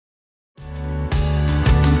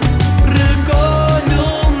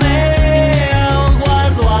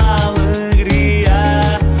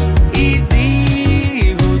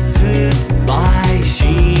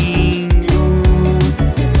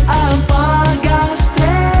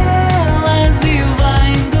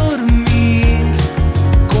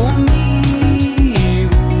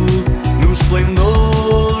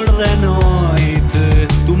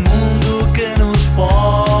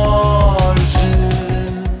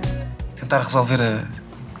tentar resolver a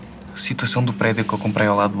situação do prédio que eu comprei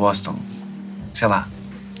ao lado do hostel. Sei lá.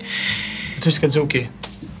 Então isto quer dizer o quê?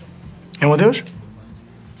 É um adeus?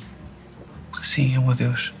 Sim, é um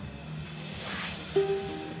adeus.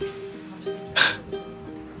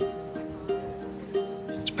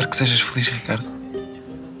 Espero que sejas feliz, Ricardo.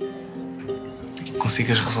 E que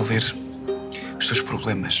consigas resolver os teus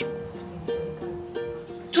problemas.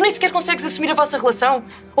 Tu nem sequer consegues assumir a vossa relação?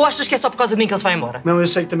 Ou achas que é só por causa de mim que ele se vai embora? Não, eu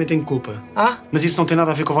sei que também tenho culpa. Ah? Mas isso não tem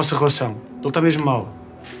nada a ver com a vossa relação. Ele está mesmo mal.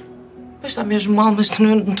 Pois está mesmo mal, mas tu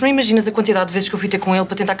não imaginas a quantidade de vezes que eu fui ter com ele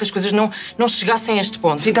para tentar que as coisas não chegassem a este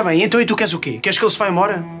ponto. Sim, está bem. Então e tu queres o quê? Queres que ele se vá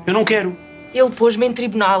embora? Eu não quero. Ele pôs-me em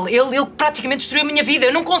tribunal. Ele praticamente destruiu a minha vida.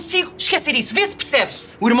 Eu não consigo esquecer isso. Vê se percebes.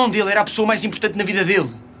 O irmão dele era a pessoa mais importante na vida dele.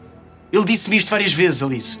 Ele disse-me isto várias vezes,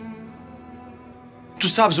 Alice. Tu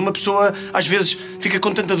sabes, uma pessoa às vezes fica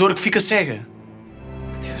com tanta dor que fica cega.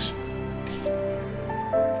 Deus.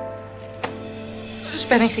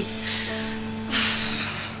 Espera, Henrique.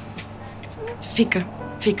 Fica.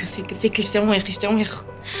 Isto é um erro.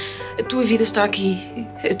 A tua vida está aqui.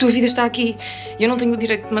 E eu não tenho o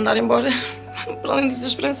direito de te mandar embora. Para além disso, a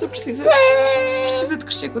esperança precisa de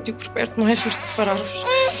crescer contigo por perto. Não é justo separar-vos.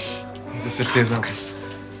 Tens a certeza, Alice?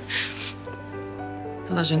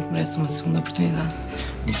 Toda a gente merece uma segunda oportunidade.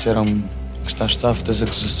 Disseram-me que estás safo das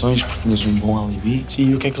acusações porque tinhas um bom alibi.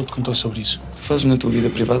 Sim, e o que é que ele te contou sobre isso? Tu fazes na tua vida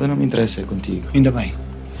privada, não me interessa, é contigo. Ainda bem.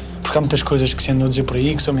 Porque há muitas coisas que se andam a dizer por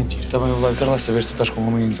aí que são mentiras. Está bem, eu quero lá saber se tu estás com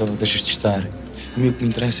homens ou deixas de estar. A mim o que me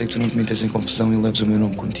interessa é que tu não te metas em confusão e leves o meu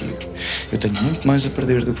nome contigo. Eu tenho muito mais a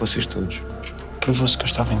perder do que vocês todos. Provou-se que eu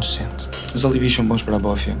estava inocente. Os alibis são bons para a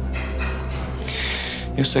bófia.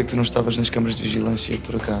 Eu sei que tu não estavas nas câmaras de vigilância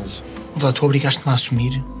por acaso. Lá, tu obrigaste-me a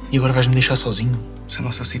assumir e agora vais-me deixar sozinho. Se a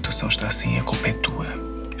nossa situação está assim, a culpa é tua.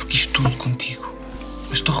 Eu quis tudo contigo,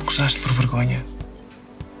 mas tu recusaste por vergonha.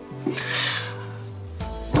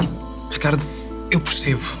 Ricardo, eu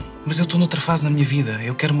percebo, mas eu estou noutra fase na minha vida.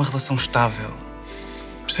 Eu quero uma relação estável.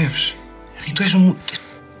 Percebes? E tu és um...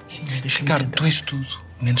 Sim, mas deixa-me Ricardo, tentar. tu és tudo,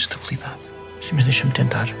 menos estabilidade. Sim, mas deixa-me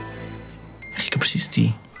tentar. Henrique, eu preciso de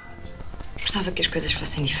ti. Gostava que as coisas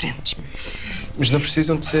fossem diferentes. Mas não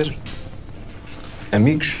precisam de ser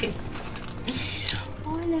amigos.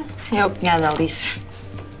 Olha, é o cunhado da Alice.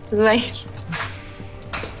 Tudo bem?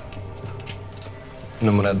 O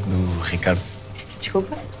namorado do Ricardo.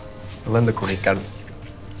 Desculpa? Ele anda com o Ricardo.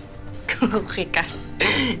 Com o Ricardo.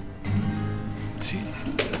 Sim.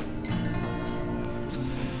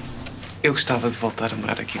 Eu gostava de voltar a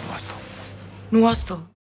morar aqui no hostel. No hostel?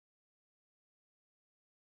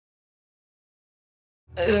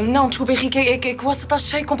 Não, desculpa, Henrique, é que o hostel está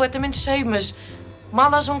cheio, completamente cheio, mas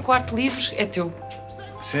mal haja um quarto livre, é teu.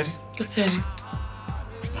 Sério? A sério.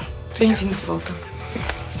 Bem-vindo de volta.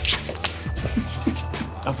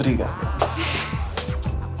 Obrigado.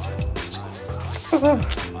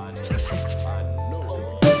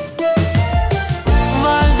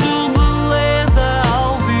 Vejo beleza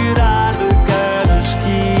ao virar de cada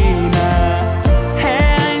esquina.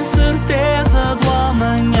 É a incerteza do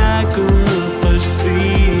amanhã que me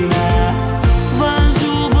fascina.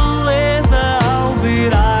 Vejo beleza ao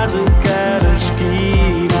virar de cada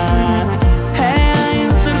esquina. É a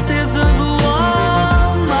incerteza do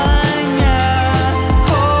amanhã.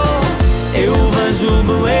 Oh, eu vejo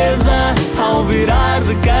beleza ao virar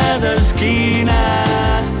de cada esquina.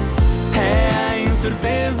 É a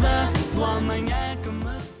incerteza do amanhã.